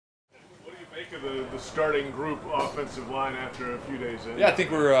Make of the starting group offensive line after a few days in? Yeah, I think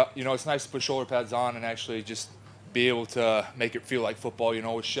we're, it's nice to put shoulder pads on and actually just be able to make it feel like football.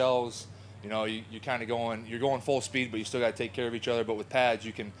 With shells, you kind of you're going full speed, but you still got to take care of each other. But with pads,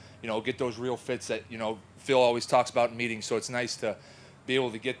 you can, get those real fits that, Phil always talks about in meetings. So it's nice to be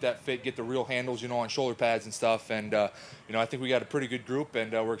able to get that fit, get the real handles, on shoulder pads and stuff. And, I think we got a pretty good group,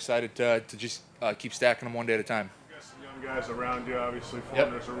 and we're excited to just keep stacking them one day at a time. Young guys around you, obviously.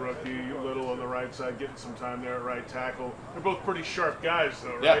 Fulner's a rookie, Little on the right side, getting some time there at right tackle. They're both pretty sharp guys,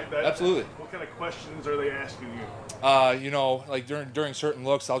 though, right? Yeah, absolutely. What kind of questions are they asking you? Like during certain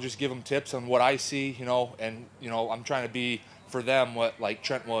looks, I'll just give them tips on what I see, and I'm trying to be for them what like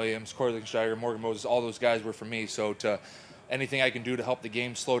Trent Williams, Corey Lingensteiger, Morgan Moses, all those guys were for me. So to anything I can do to help the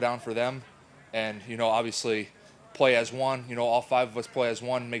game slow down for them, and obviously play as one. All five of us play as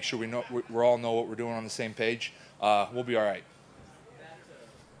one. Make sure we all know what we're doing on the same page. We'll be all right.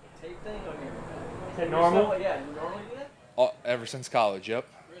 Tape thing? Is it normal? Yeah, you normally do that? Ever since college, yep.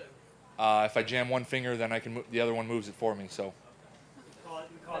 Really? If I jam one finger, then the other one moves it for me. So. You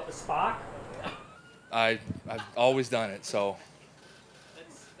call it the Spock? I've always done it. So.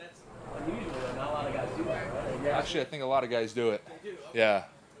 That's unusual. Not a lot of guys do that, right? Yeah. Actually, I think a lot of guys do it. They do? Okay. Yeah.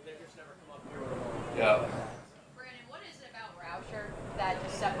 They just never come up here with them. Yeah. Brandon, what is it about Rauscher that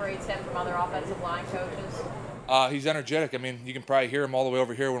just separates him from other offensive line coaches? He's energetic. I mean, you can probably hear him all the way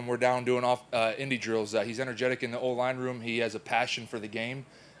over here when we're down doing indie drills. He's energetic in the O-line room. He has a passion for the game,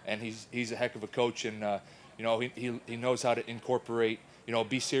 and he's a heck of a coach. And he knows how to incorporate,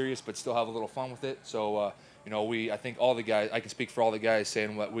 be serious but still have a little fun with it. So I think all the guys. I can speak for all the guys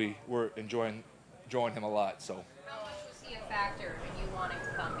saying what we're enjoying him a lot. So. How much was he a factor in you wanting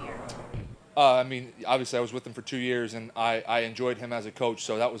to come here? I mean, obviously I was with him for 2 years, and I enjoyed him as a coach,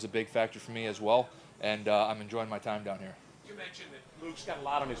 so that was a big factor for me as well. And I'm enjoying my time down here. You mentioned that Luke's got a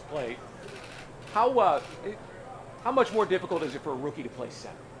lot on his plate. How much more difficult is it for a rookie to play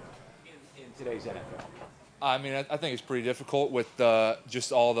center in today's NFL? I mean, I think it's pretty difficult with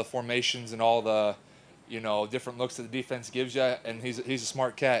just all the formations and all the, different looks that the defense gives you. And he's a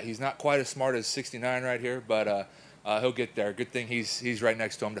smart cat. He's not quite as smart as 69 right here, but he'll get there. Good thing he's right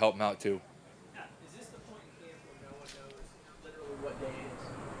next to him to help him out too. Is this the point in camp where no one knows literally what day it is?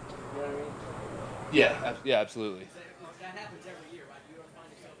 You know what I mean? Yeah, absolutely. That happens every year, right? You don't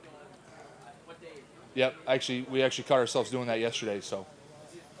find yourself going, what day is it? Yep, we actually caught ourselves doing that yesterday. So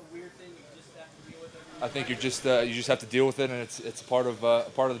Is it a weird thing you just have to deal with every year? I think you just have to deal with it, and it's a part of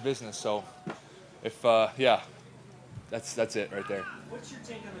the business. So if that's it right there. What's your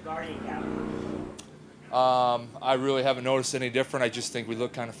take on the Guardian Gap? I really haven't noticed any different. I just think we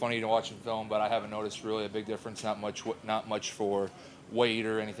look kind of funny to watch in film, but I haven't noticed really a big difference. Not much for weight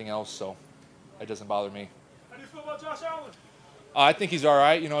or anything else, so it doesn't bother me. How do you feel about Josh Allen? I think he's all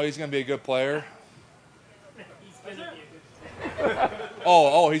right. He's going to be a good player. He's going to be a good player.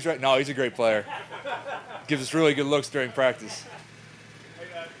 Oh, he's right. No, he's a great player. Gives us really good looks during practice. Hey,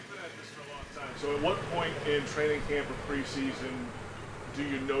 you've been at this for a long time. So at what point in training camp or preseason do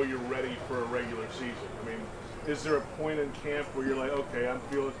you know you're ready for a regular season? I mean, is there a point in camp where you're like, okay, I'm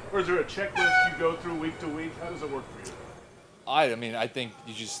feeling, or is there a checklist you go through week to week? How does it work for you? I think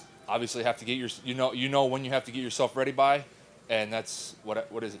you just obviously have to get when you have to get yourself ready by, and that's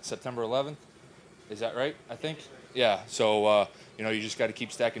what is it, September 11th? Is that right? I think. Yeah. So you just got to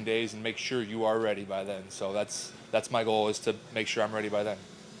keep stacking days and make sure you are ready by then. So that's my goal, is to make sure I'm ready by then.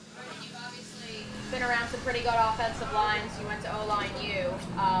 You've obviously been around some pretty good offensive lines. You went to O-line U.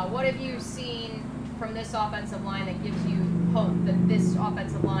 What have you seen from this offensive line that gives you hope that this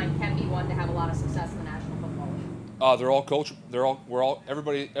offensive line can be one to have a lot of success in the National Football League? They're all coach.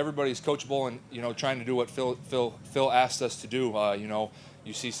 Everybody's coachable, and trying to do what Phil asked us to do.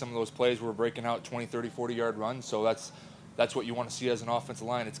 You see some of those plays where we're breaking out 20, 30, 40-yard runs. So that's what you want to see as an offensive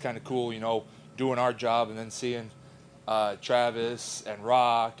line. It's kind of cool, doing our job and then seeing Travis and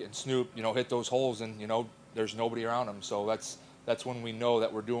Rock and Snoop, hit those holes, and there's nobody around them. So that's when we know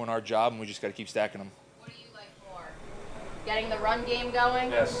that we're doing our job, and we just got to keep stacking them. What do you like more? Getting the run game going?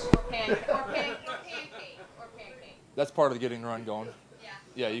 Yes. Or pancake? That's part of getting the run going. Yeah.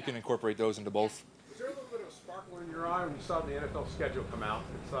 Yeah, you can incorporate those into both. Was there a little bit of a sparkle in your eye when you saw the NFL schedule come out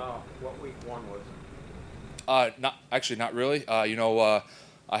and saw what week one was? Not really. I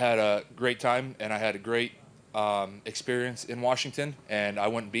had a great time, and I had a great experience in Washington, and I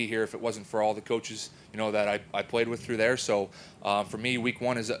wouldn't be here if it wasn't for all the coaches, that I played with through there. So for me, week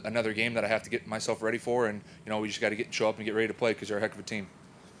one is another game that I have to get myself ready for, and we just got to show up and get ready to play because they're a heck of a team.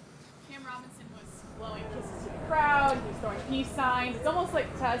 Cam Robinson was blowing kisses to the crowd. He's throwing peace signs. It's almost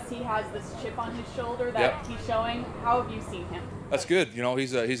like to us he has this chip on his shoulder that Yep. he's showing. How have you seen him? That's good. You know,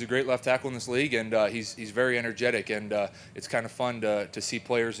 he's a great left tackle in this league, and he's very energetic, and it's kind of fun to see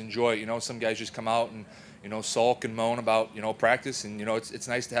players enjoy it. You know, some guys just come out and, you know, sulk and moan about, you know, practice, and, you know, it's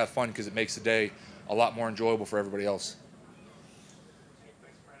nice to have fun because it makes the day a lot more enjoyable for everybody else.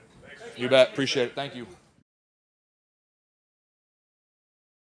 You bet. Appreciate it. Thank you.